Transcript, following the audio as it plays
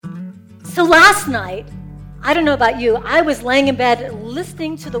So last night, I don't know about you, I was laying in bed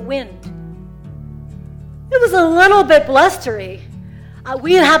listening to the wind. It was a little bit blustery.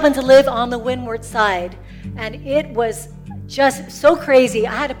 We happened to live on the windward side, and it was just so crazy.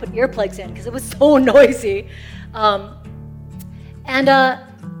 I had to put earplugs in because it was so noisy. Do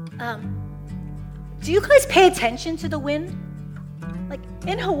you guys pay attention to the wind? Like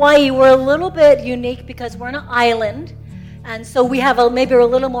in Hawaii, we're a little bit unique because we're on an island, and so we have maybe we're a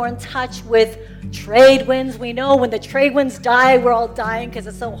little more in touch with trade winds. We know when the trade winds die, we're all dying because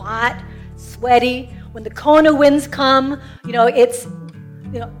it's so hot, sweaty. When the Kona winds come, we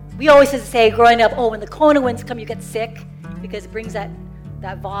always used to say growing up, when the Kona winds come, you get sick because it brings that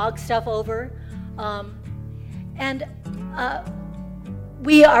fog stuff over.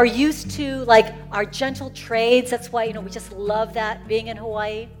 We are used to like our gentle trades. That's why, we just love that being in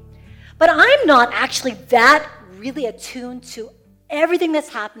Hawaii. But I'm not actually that really attuned to everything that's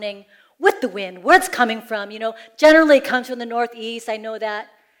happening with the wind, where it's coming from. Generally it comes from the northeast, I know that.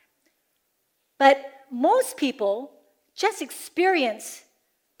 But most people just experience,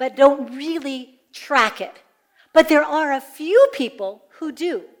 but don't really track it. But there are a few people who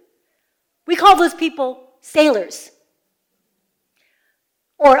do. We call those people sailors,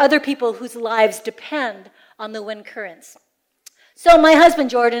 or other people whose lives depend on the wind currents. So my husband,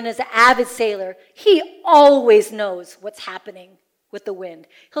 Jordan, is an avid sailor. He always knows what's happening with the wind.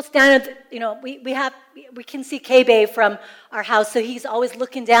 He'll stand at, we can see K-Bay from our house, so he's always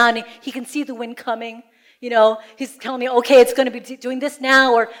looking down, and he can see the wind coming. He's telling me, okay, it's going to be doing this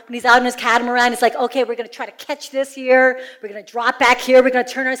now, or when he's out in his catamaran, it's like, okay, we're going to try to catch this here, we're going to drop back here, we're going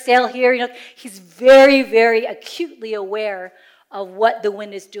to turn our sail here. He's very, very acutely aware of what the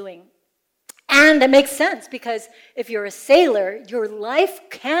wind is doing. And that makes sense, because if you're a sailor, your life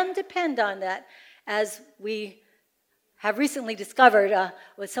can depend on that, as we have recently discovered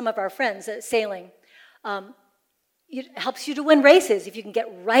with some of our friends sailing. It helps you to win races if you can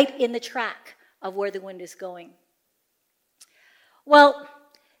get right in the track of where the wind is going. Well,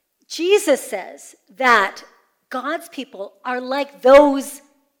 Jesus says that God's people are like those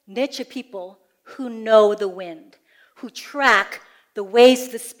niche of people who know the wind, who track the ways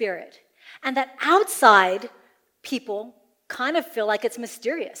of the Spirit, and that outside people kind of feel like it's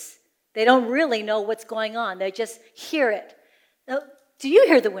mysterious. They don't really know what's going on. They just hear it. Now, do you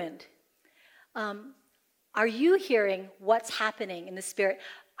hear the wind? Are you hearing what's happening in the Spirit?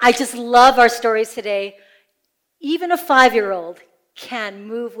 I just love our stories today. Even a 5-year-old can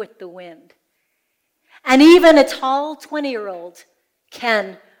move with the wind. And even a tall 20-year-old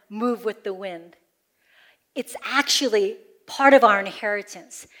can move with the wind. It's actually part of our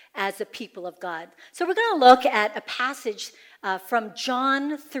inheritance as a people of God. So we're going to look at a passage from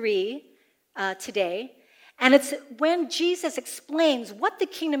John 3 today. And it's when Jesus explains what the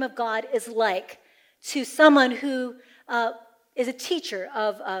kingdom of God is like to someone who is a teacher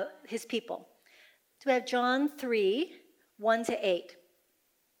of his people. So we have John 3, 1-8.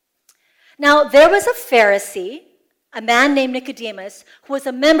 Now, there was a Pharisee, a man named Nicodemus, who was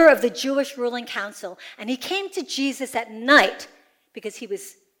a member of the Jewish ruling council, and he came to Jesus at night because he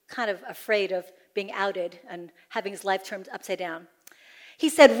was kind of afraid of being outed and having his life turned upside down. He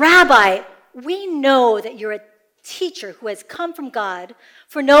said, "Rabbi, we know that you're a teacher who has come from God,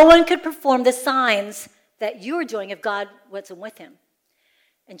 for no one could perform the signs that you're doing if God wasn't with him."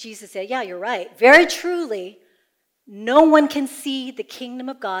 And Jesus said, "Yeah, you're right. Very truly, no one can see the kingdom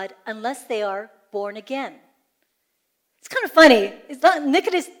of God unless they are born again." It's kind of funny. It's not,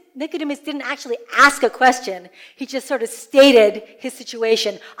 Nicodemus didn't actually ask a question. He just sort of stated his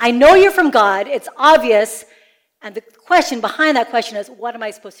situation. I know you're from God. It's obvious. And the question behind that question is, what am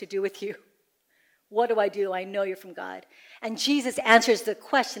I supposed to do with you? What do? I know you're from God. And Jesus answers the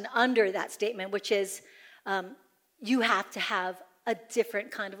question under that statement, which is, you have to have a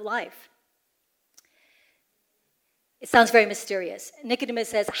different kind of life. It sounds very mysterious. Nicodemus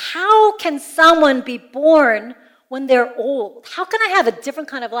says, how can someone be born when they're old? How can I have a different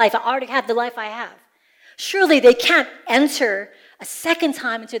kind of life? I already have the life I have. Surely they can't enter a second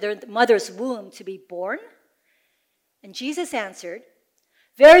time into their mother's womb to be born. And Jesus answered,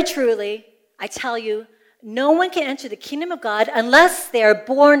 very truly, I tell you, no one can enter the kingdom of God unless they are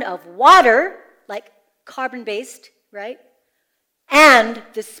born of water, like carbon-based, right? And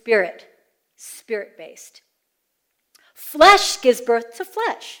the Spirit, spirit-based. Flesh gives birth to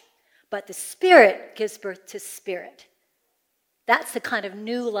flesh, but the Spirit gives birth to spirit. That's the kind of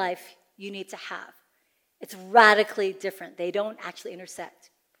new life you need to have. It's radically different. They don't actually intersect.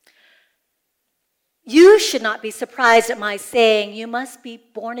 You should not be surprised at my saying, you must be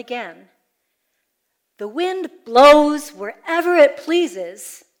born again. The wind blows wherever it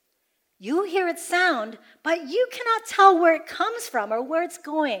pleases. You hear its sound, but you cannot tell where it comes from or where it's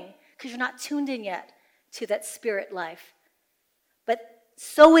going because you're not tuned in yet to that spirit life. But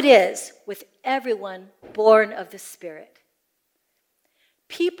so it is with everyone born of the Spirit.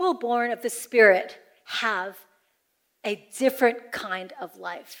 People born of the Spirit have a different kind of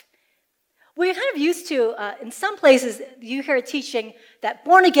life. We're kind of used to, in some places, you hear a teaching that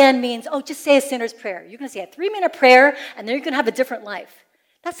born again means, just say a sinner's prayer. You're going to say a 3-minute prayer, and then you're going to have a different life.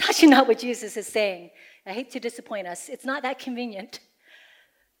 That's actually not what Jesus is saying. I hate to disappoint us. It's not that convenient.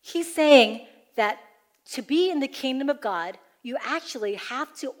 He's saying that to be in the kingdom of God, you actually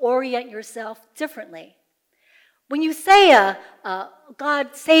have to orient yourself differently. When you say, God,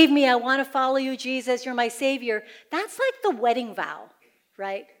 save me, I want to follow you, Jesus, you're my Savior, that's like the wedding vow,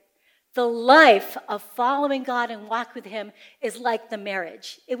 right? The life of following God and walk with Him is like the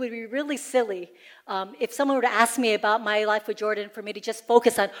marriage. It would be really silly if someone were to ask me about my life with Jordan for me to just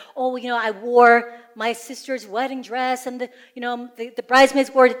focus on, I wore my sister's wedding dress and the bridesmaids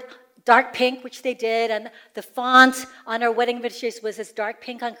wore dark pink, which they did, and the font on our wedding invitations was this dark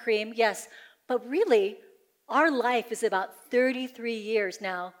pink on cream. Yes, but really, our life is about 33 years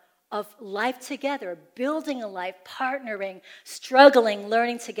now of life together, building a life, partnering, struggling,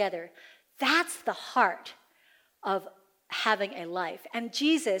 learning together. That's the heart of having a life. And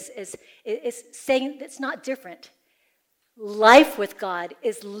Jesus is saying it's not different. Life with God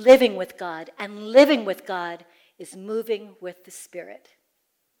is living with God, and living with God is moving with the Spirit.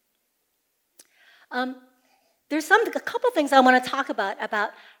 There's a couple things I want to talk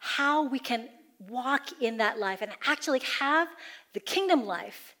about how we can walk in that life and actually have the kingdom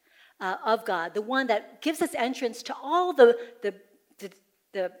life of God, the one that gives us entrance to all the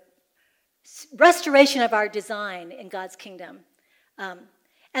restoration of our design in God's kingdom.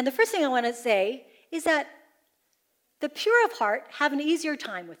 And the first thing I want to say is that the pure of heart have an easier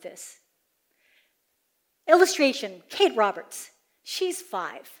time with this. Illustration, Kate Roberts. She's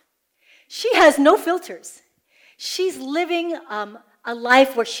 5. She has no filters. She's living a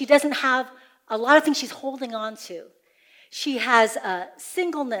life where she doesn't have a lot of things she's holding on to. She has a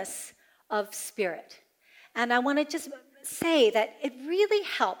singleness of spirit. And I want to just say that it really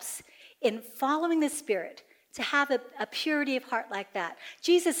helps in following the Spirit to have a purity of heart like that.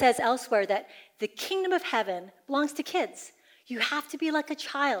 Jesus says elsewhere that the kingdom of heaven belongs to kids. You have to be like a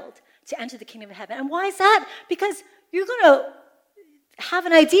child to enter the kingdom of heaven. And why is that? Because you're going to have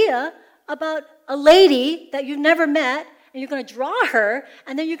an idea about a lady that you've never met, and you're going to draw her,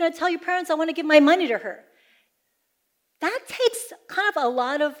 and then you're going to tell your parents, I want to give my money to her. That takes kind of a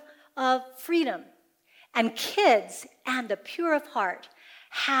lot of freedom. And kids and the pure of heart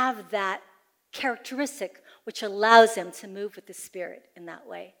have that characteristic which allows them to move with the Spirit in that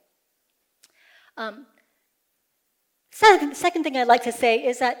way. Second thing I'd like to say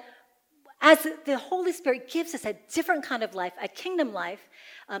is that as the Holy Spirit gives us a different kind of life, a kingdom life,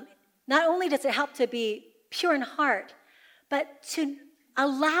 not only does it help to be pure in heart, but to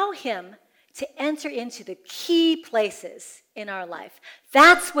allow Him to enter into the key places in our life.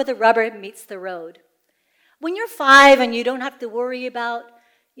 That's where the rubber meets the road. When you're 5 and you don't have to worry about,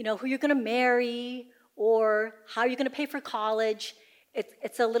 who you're going to marry or how you're going to pay for college,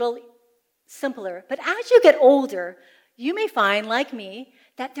 it's a little simpler. But as you get older, you may find, like me,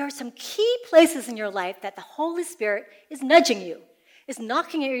 that there are some key places in your life that the Holy Spirit is nudging you, is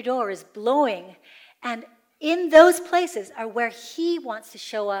knocking at your door, is blowing. And in those places are where He wants to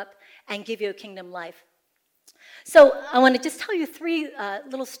show up and give you a kingdom life. So I want to just tell you 3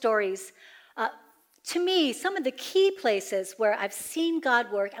 little stories. To me, some of the key places where I've seen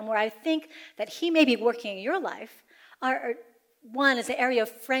God work and where I think that He may be working in your life are one is an area of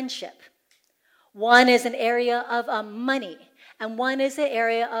friendship. One is an area of money. And one is an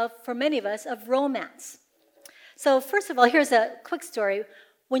area of, for many of us, of romance. So first of all, here's a quick story.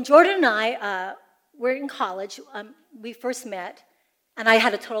 When Jordan and I were in college, we first met, and I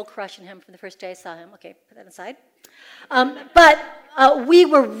had a total crush on him from the first day I saw him. Okay, put that aside. But we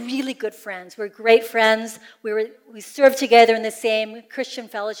were really good friends. We were great friends. We served together in the same Christian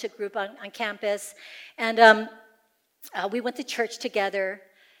fellowship group on campus. And we went to church together.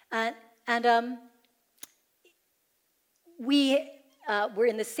 We were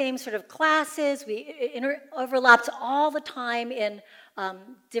in the same sort of classes. We overlapped all the time in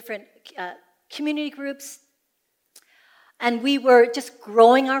different community groups. And we were just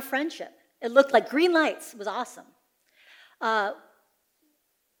growing our friendship. It looked like green lights. It was awesome.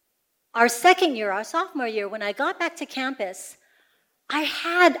 Our second year, our sophomore year, when I got back to campus, I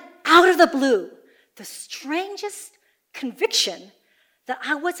had, out of the blue, the strangest conviction that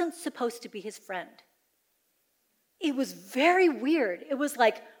I wasn't supposed to be his friend. It was very weird. It was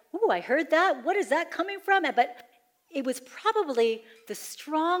like, ooh, I heard that. What is that coming from? But it was probably the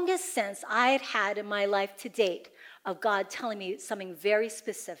strongest sense I had had in my life to date of God telling me something very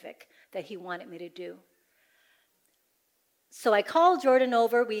specific that he wanted me to do. So I called Jordan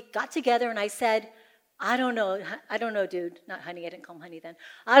over. We got together, and I said, I don't know, dude. Not honey, I didn't call him honey then.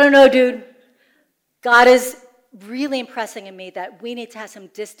 I don't know, dude. God is really impressing in me that we need to have some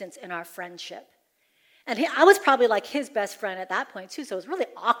distance in our friendship. And I was probably like his best friend at that point, too, so it was really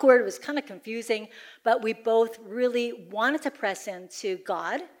awkward. It was kind of confusing, but we both really wanted to press into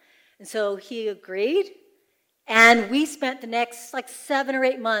God, and so he agreed, and we spent the next 7 or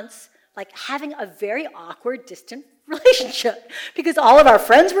 8 months having a very awkward, distant relationship because all of our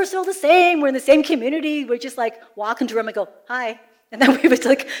friends were still the same. We're in the same community. We're just walk into a room and go, hi. And then we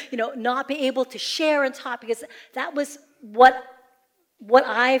would not be able to share and talk because that was what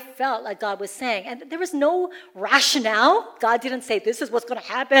I felt like God was saying. And there was no rationale. God didn't say, this is what's going to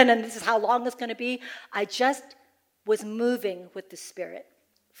happen and this is how long it's going to be. I just was moving with the Spirit,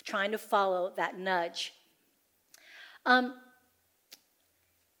 trying to follow that nudge.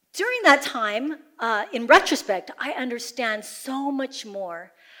 During that time, in retrospect, I understand so much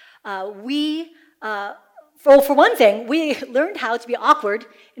more. For one thing, we learned how to be awkward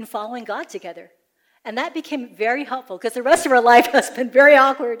in following God together. And that became very helpful because the rest of our life has been very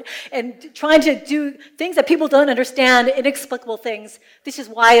awkward and trying to do things that people don't understand, inexplicable things. This is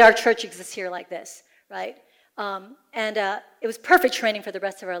why our church exists here like this, right? It was perfect training for the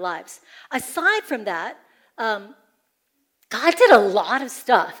rest of our lives. Aside from that, God did a lot of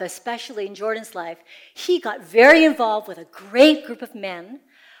stuff, especially in Jordan's life. He got very involved with a great group of men.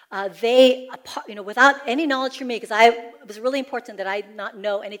 Without any knowledge from me, because it was really important that I not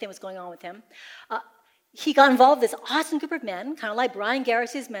know anything was going on with him. He got involved with this awesome group of men, kind of like Brian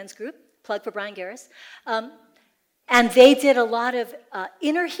Garris' men's group, plug for Brian Garris. And they did a lot of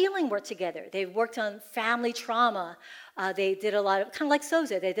inner healing work together. They worked on family trauma. They did a lot of, kind of like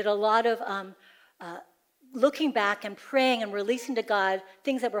Soza, they did a lot of looking back and praying and releasing to God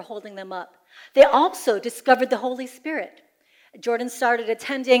things that were holding them up. They also discovered the Holy Spirit. Jordan started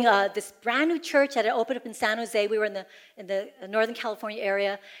attending this brand new church that had opened up in San Jose. We were in the Northern California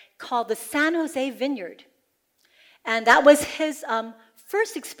area, called the San Jose Vineyard. And that was his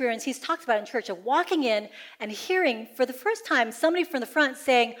first experience he's talked about in church, of walking in and hearing for the first time somebody from the front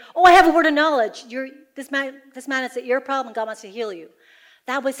saying, oh, I have a word of knowledge. This man has an ear problem and God wants to heal you.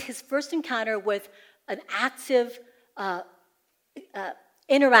 That was his first encounter with an active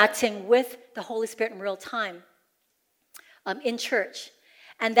interacting with the Holy Spirit in real time in church.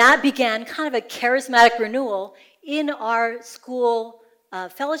 And that began kind of a charismatic renewal in our school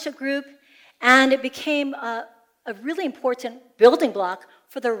fellowship group, and it became a really important building block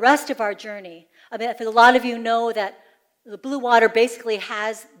for the rest of our journey. I mean, a lot of you know that the Blue Water basically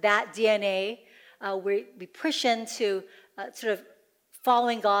has that DNA. We push into sort of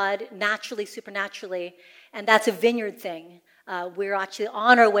following God naturally, supernaturally, and that's a vineyard thing. We're actually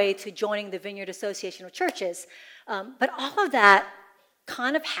on our way to joining the Vineyard Association of Churches. But all of that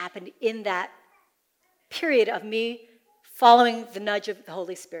kind of happened in that period of me following the nudge of the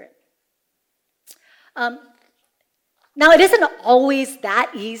Holy Spirit. Now, it isn't always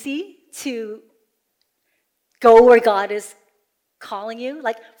that easy to go where God is calling you.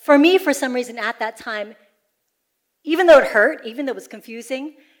 For me, for some reason, at that time, even though it hurt, even though it was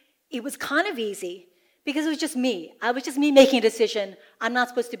confusing, it was kind of easy because it was just me. I was just me making a decision. I'm not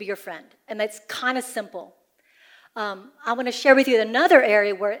supposed to be your friend. And that's kind of simple. I want to share with you another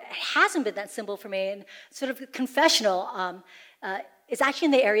area where it hasn't been that simple for me, and sort of confessional, is actually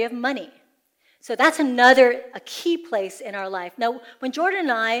in the area of money. So that's a key place in our life. Now, when Jordan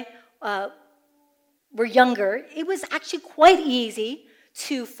and I were younger, it was actually quite easy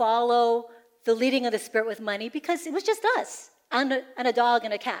to follow the leading of the Spirit with money because it was just us and a dog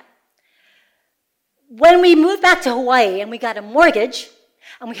and a cat. When we moved back to Hawaii and we got a mortgage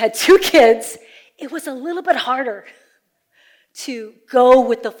and we had 2 kids, it was a little bit harder to go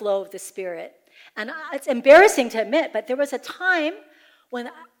with the flow of the Spirit. And it's embarrassing to admit, but there was a time when,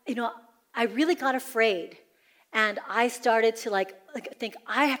 I really got afraid. And I started to think,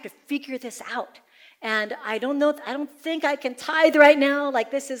 I have to figure this out. And I don't think I can tithe right now.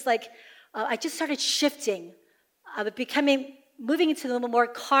 I just started shifting. I was moving into a little more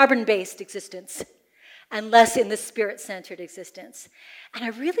carbon-based existence and less in the Spirit-centered existence. And I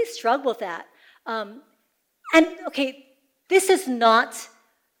really struggled with that. This is not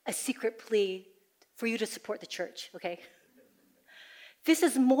a secret plea for you to support the church, okay? This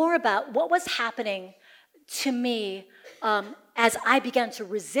is more about what was happening to me as I began to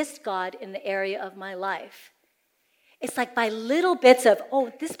resist God in the area of my life. It's like by little bits of,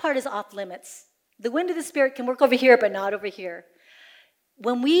 oh, this part is off limits. The wind of the Spirit can work over here, but not over here.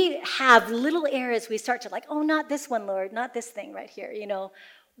 When we have little areas, we start to like, oh, not this one, Lord, not this thing right here,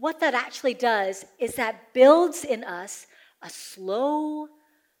 What that actually does is that builds in us a slow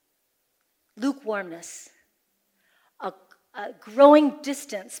lukewarmness, a growing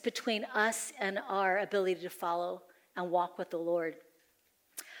distance between us and our ability to follow and walk with the Lord.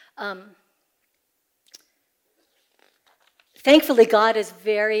 Thankfully, God is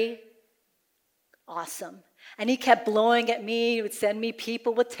very awesome. And he kept blowing at me. He would send me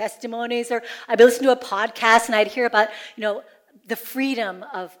people with testimonies, or I'd be listening to a podcast and I'd hear about, the freedom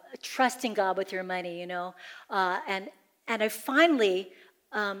of trusting God with your money, and I finally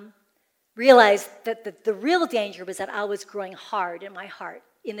realized that the real danger was that I was growing hard in my heart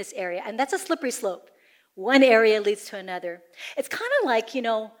in this area. And that's a slippery slope. One area leads to another. It's kind of like, you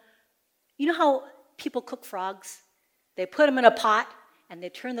know how people cook frogs? They put them in a pot and they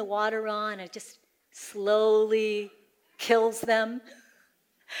turn the water on and it just slowly kills them.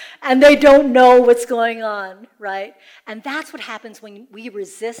 And they don't know what's going on, right? And that's what happens when we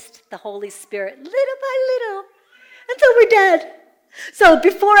resist the Holy Spirit little by little until we're dead. So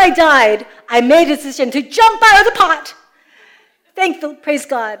before I died, I made a decision to jump out of the pot. Praise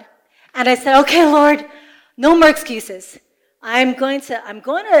God. And I said, okay, Lord, no more excuses. I'm going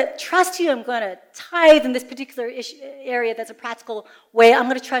to trust you. I'm going to tithe in this particular area that's a practical way. I'm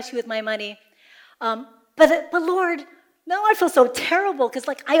going to trust you with my money. But Lord, now I feel so terrible because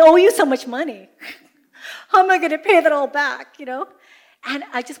I owe you so much money. How am I going to pay that all back, And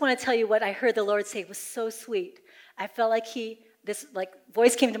I just want to tell you what I heard the Lord say was so sweet. I felt like this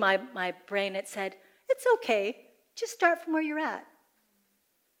voice came to my brain. It said, it's okay. Just start from where you're at.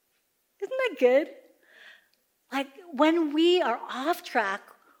 Isn't that good? When we are off track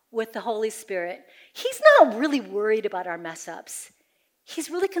with the Holy Spirit, he's not really worried about our mess ups. He's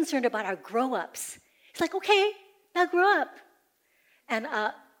really concerned about our grow ups. He's like, okay, now grow up. And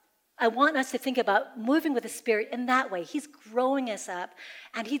I want us to think about moving with the Spirit in that way. He's growing us up.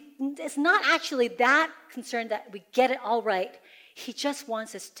 And he is not actually that concerned that we get it all right. He just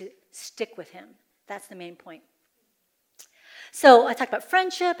wants us to stick with him. That's the main point. So I talked about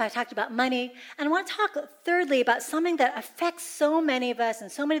friendship, I talked about money, and I want to talk thirdly about something that affects so many of us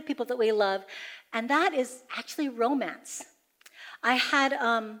and so many people that we love, and that is actually romance. I had,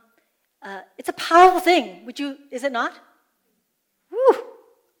 it's a powerful thing. Is it not? Woo!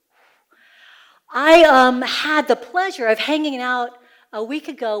 I had the pleasure of hanging out a week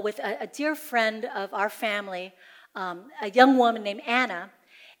ago with a dear friend of our family, a young woman named Anna,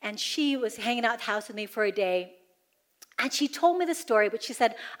 and she was hanging out at the house with me for a day. And she told me the story, which she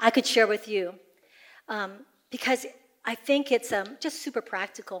said I could share with you, because I think it's just super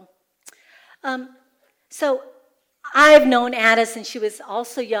practical. So I've known Anna since she was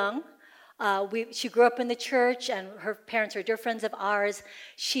also young. She grew up in the church, and her parents are dear friends of ours.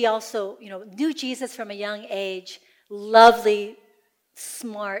 She also, knew Jesus from a young age. Lovely,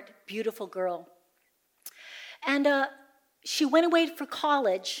 smart, beautiful girl. And she went away for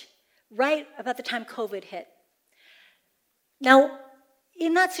college right about the time COVID hit. Now,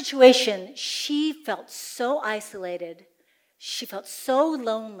 in that situation, she felt so isolated. She felt so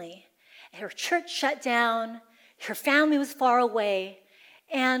lonely. Her church shut down. Her family was far away.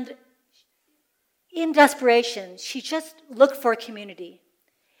 And in desperation, she just looked for a community.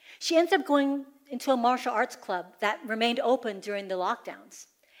 She ended up going into a martial arts club that remained open during the lockdowns.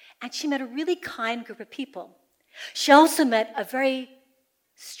 And she met a really kind group of people. She also met a very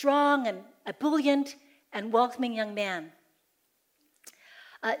strong and ebullient and welcoming young man.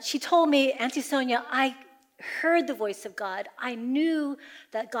 She told me, Auntie Sonia, I heard the voice of God. I knew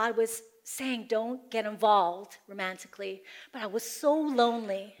that God was saying, don't get involved romantically, but I was so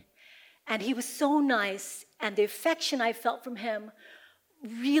lonely, and he was so nice, and the affection I felt from him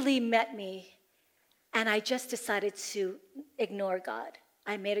really met me, and I just decided to ignore God.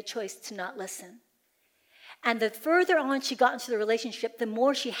 I made a choice to not listen. And the further on she got into the relationship, the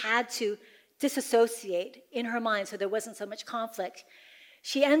more she had to disassociate in her mind so there wasn't so much conflict.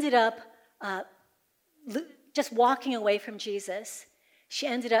 She ended up just walking away from Jesus. She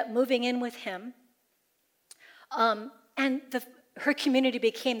ended up moving in with him. And her community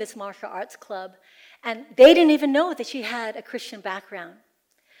became this martial arts club. And they didn't even know that she had a Christian background.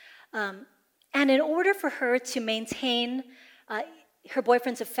 And in order for her to maintain her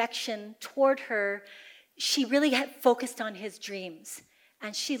boyfriend's affection toward her, she really had focused on his dreams.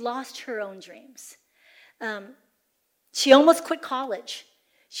 And she lost her own dreams. She almost quit college.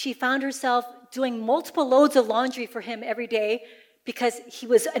 She found herself doing multiple loads of laundry for him every day because he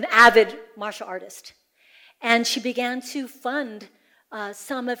was an avid martial artist. And she began to fund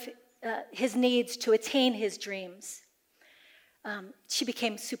some of his needs to attain his dreams. She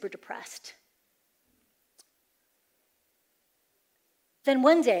became super depressed. Then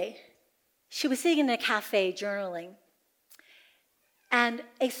one day, she was sitting in a cafe journaling, and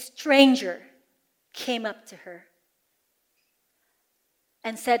a stranger came up to her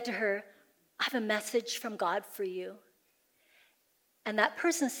and said to her, "I have a message from God for you." And that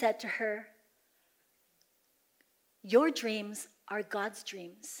person said to her, "Your dreams are God's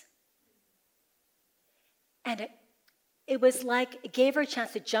dreams." And it was like it gave her a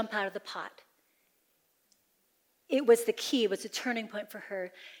chance to jump out of the pot. It was the key, it was a turning point for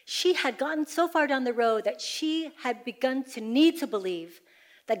her. She had gotten so far down the road that she had begun to need to believe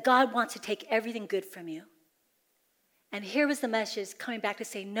that God wants to take everything good from you. And here was the message coming back to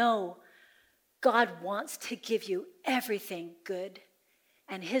say, no, God wants to give you everything good,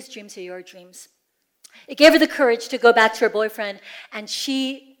 and his dreams are your dreams. It gave her the courage to go back to her boyfriend, and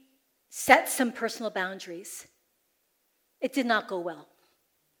she set some personal boundaries. It did not go well.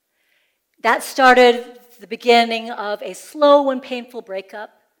 That started the beginning of a slow and painful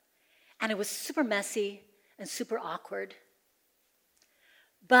breakup, and it was super messy and super awkward.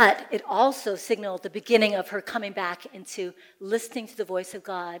 But it also signaled the beginning of her coming back into listening to the voice of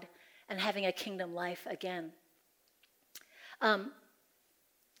God and having a kingdom life again.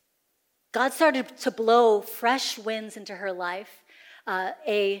 God started to blow fresh winds into her life.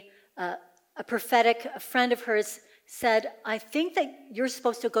 A friend of hers said, "I think that you're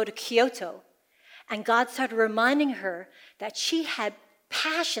supposed to go to Kyoto." And God started reminding her that she had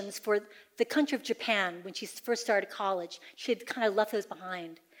passions for the country of Japan when she first started college. She had kind of left those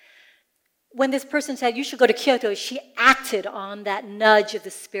behind. When this person said, "You should go to Kyoto," she acted on that nudge of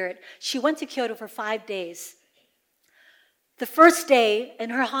the Spirit. She went to Kyoto for 5 days. The first day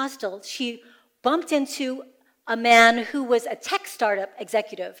in her hostel, she bumped into a man who was a tech startup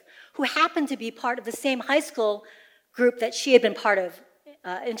executive who happened to be part of the same high school group that she had been part of,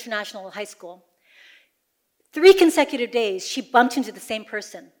 International High School. 3 consecutive days, she bumped into the same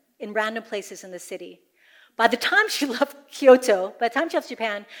person in random places in the city. By the time she left Kyoto, by the time she left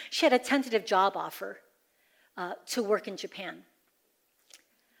Japan, she had a tentative job offer to work in Japan.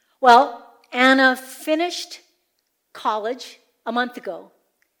 Well, Anna finished college a month ago,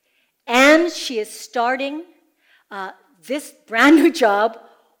 and she is starting this brand new job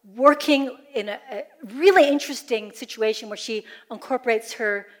working in a really interesting situation where she incorporates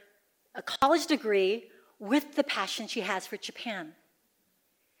her college degree with the passion she has for Japan.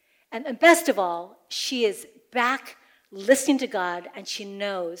 And best of all, she is back listening to God, and she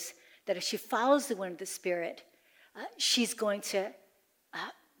knows that if she follows the wind of the Spirit, she's going to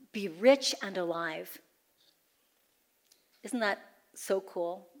be rich and alive. Isn't that so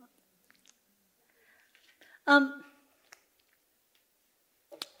cool?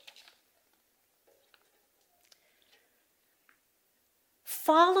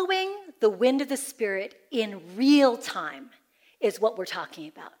 Following the wind of the Spirit in real time is what we're talking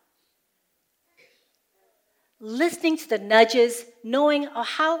about. Listening to the nudges, knowing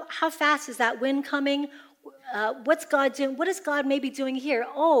how fast is that wind coming? What's God doing? What is God maybe doing here?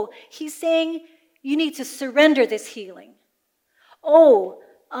 Oh, he's saying you need to surrender this healing. Oh,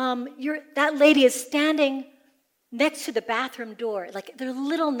 that lady is standing next to the bathroom door. Like, they're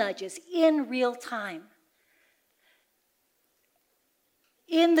little nudges in real time.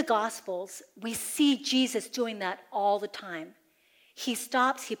 In the Gospels, we see Jesus doing that all the time. He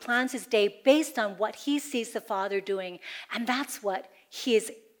stops, he plans his day based on what he sees the Father doing, and that's what he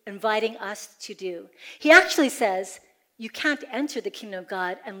is inviting us to do. He actually says, you can't enter the kingdom of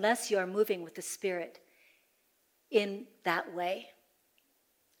God unless you are moving with the Spirit in that way.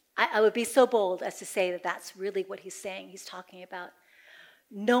 I would be so bold as to say that that's really what he's saying, he's talking about.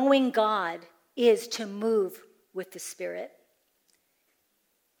 Knowing God is to move with the Spirit.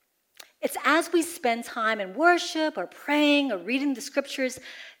 It's as we spend time in worship or praying or reading the scriptures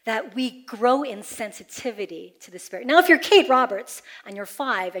that we grow in sensitivity to the Spirit. Now, if you're Kate Roberts and you're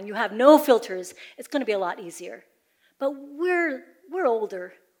 5 and you have no filters, it's going to be a lot easier. But we're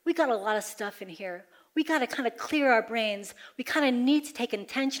older. We got a lot of stuff in here. We got to kind of clear our brains. We kind of need to take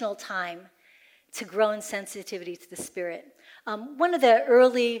intentional time to grow in sensitivity to the Spirit. One of the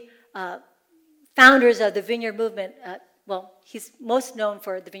early founders of the Vineyard Movement, he's most known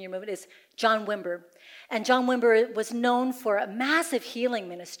for the Vineyard Movement, is John Wimber. And John Wimber was known for a massive healing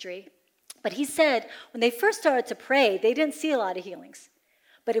ministry. But he said when they first started to pray, they didn't see a lot of healings.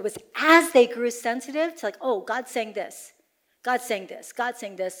 But it was as they grew sensitive to God's saying this, God's saying this, God's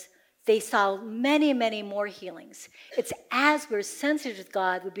saying this, they saw many, many more healings. It's as we're sensitive to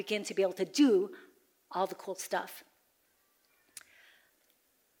God, we begin to be able to do all the cool stuff.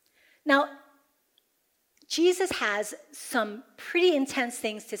 Now, Jesus has some pretty intense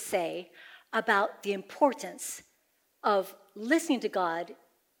things to say about the importance of listening to God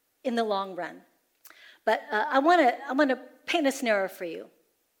in the long run. But I want to paint a scenario for you.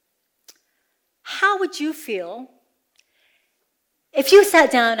 How would you feel if you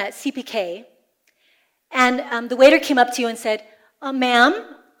sat down at CPK and the waiter came up to you and said, ma'am,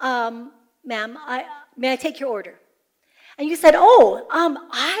 may I take your order? And you said,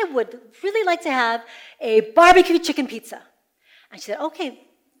 I would really like to have a barbecue chicken pizza. And she said, okay,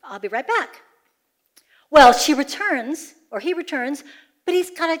 I'll be right back. Well, he returns, but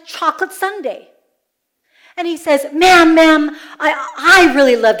he's got a chocolate sundae. And he says, ma'am, I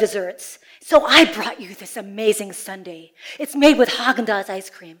really love desserts. So I brought you this amazing sundae. It's made with Haagen-Dazs ice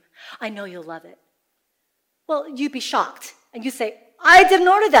cream. I know you'll love it. Well, you'd be shocked. And you say, I didn't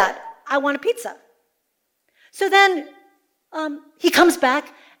order that. I want a pizza. So then he comes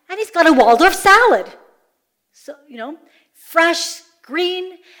back and he's got a Waldorf salad. So, fresh,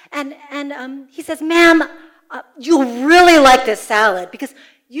 green. And he says, ma'am, you'll really like this salad because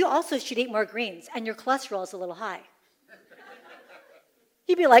you also should eat more greens and your cholesterol is a little high.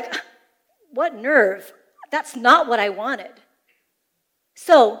 You'd be like, what nerve? That's not what I wanted.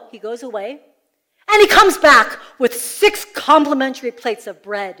 So he goes away and he comes back with 6 complimentary plates of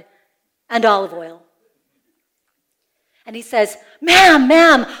bread and olive oil. And he says, ma'am,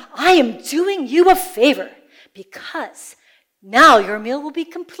 I am doing you a favor because now your meal will be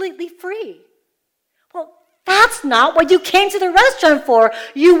completely free. Well, that's not what you came to the restaurant for.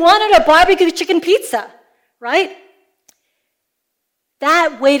 You wanted a barbecue chicken pizza, right?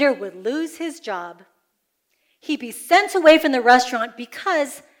 That waiter would lose his job. He'd be sent away from the restaurant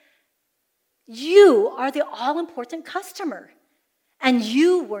because you are the all-important customer. And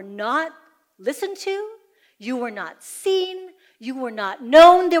you were not listened to. You were not seen. You were not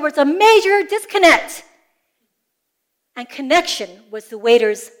known. There was a major disconnect. And connection was the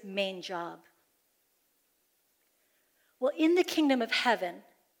waiter's main job. Well, in the kingdom of heaven,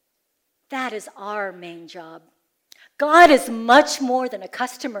 that is our main job. God is much more than a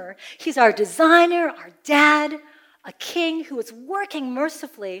customer. He's our designer, our dad, a king who is working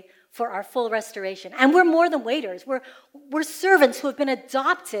mercifully for our full restoration. And we're more than waiters. We're servants who have been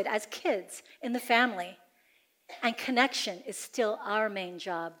adopted as kids in the family. And connection is still our main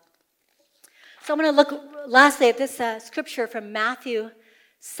job. So I'm going to look lastly at this scripture from Matthew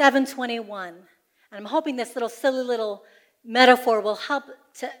 7:21. And I'm hoping this silly little metaphor will help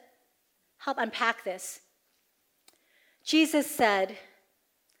unpack this. Jesus said,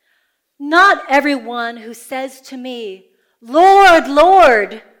 not everyone who says to me, Lord,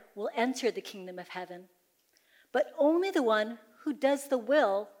 Lord, will enter the kingdom of heaven, but only the one who does the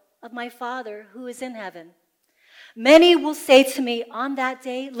will of my Father who is in heaven. Many will say to me on that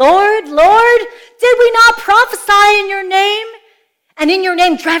day, Lord, Lord, did we not prophesy in your name? And in your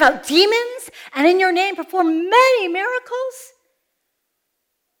name drive out demons? And in your name perform many miracles?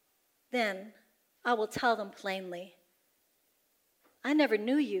 Then I will tell them plainly, I never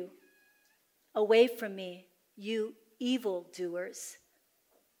knew you. Away from me, you evildoers.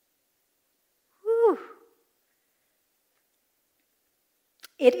 Whew.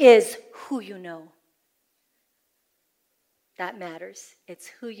 It is who you know that matters. It's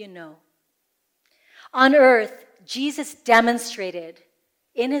who you know. On earth, Jesus demonstrated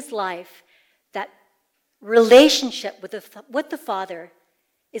in his life that relationship with the Father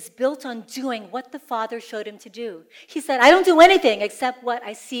is built on doing what the Father showed him to do. He said, I don't do anything except what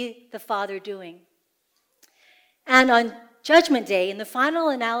I see the Father doing. And on Judgment Day, in the final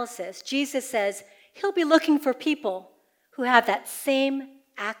analysis, Jesus says he'll be looking for people who have that same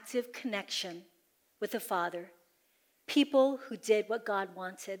active connection with the Father. People who did what God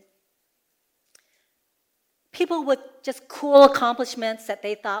wanted. People with just cool accomplishments that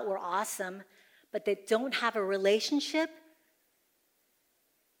they thought were awesome, but they don't have a relationship.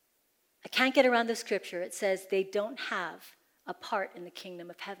 I can't get around the scripture. It says they don't have a part in the kingdom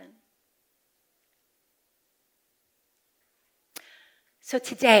of heaven. So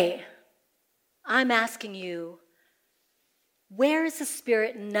today, I'm asking you, where is the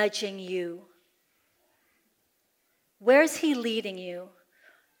Spirit nudging you? Where is he leading you?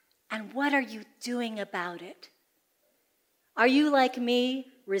 And what are you doing about it? Are you like me,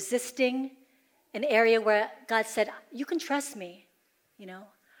 resisting an area where God said, you can trust me,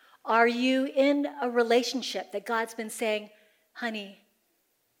 Are you in a relationship that God's been saying, honey,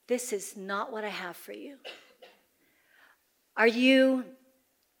 this is not what I have for you? Are you,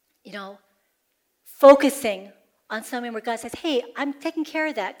 focusing on something where God says, hey, I'm taking care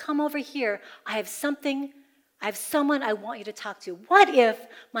of that. Come over here. I have someone I want you to talk to. What if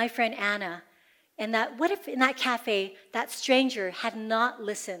my friend Anna, what if in that cafe, that stranger had not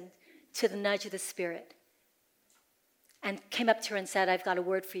listened to the nudge of the Spirit and came up to her and said, I've got a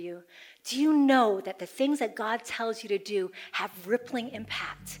word for you. Do you know that the things that God tells you to do have rippling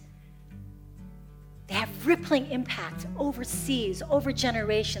impact? They have rippling impact overseas, over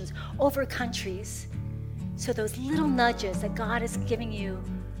generations, over countries. So those little nudges that God is giving you,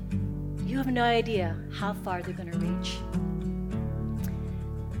 you have no idea how far they're going to reach.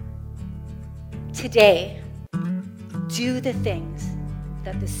 Today, do the things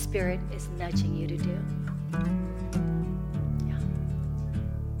that the Spirit is nudging you to do.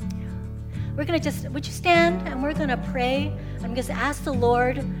 We're going to would you stand and we're going to pray. I'm going to ask the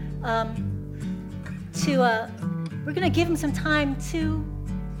Lord we're going to give him some time to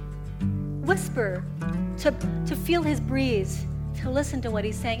whisper, to feel his breeze, to listen to what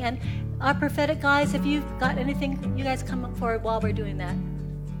he's saying. And our prophetic guys, if you've got anything, you guys come forward while we're doing that.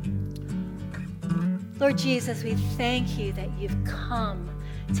 Lord Jesus, we thank you that you've come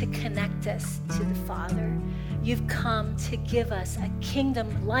to connect us to the Father. You've come to give us a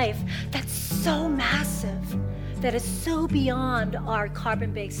kingdom life that's so massive, that is so beyond our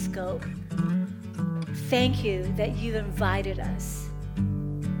carbon-based scope. Thank you that you've invited us.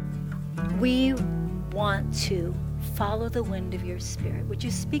 We want to follow the wind of your Spirit. Would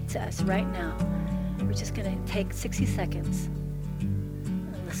you speak to us right now? We're just going to take 60 seconds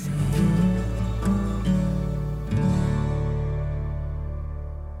and listen.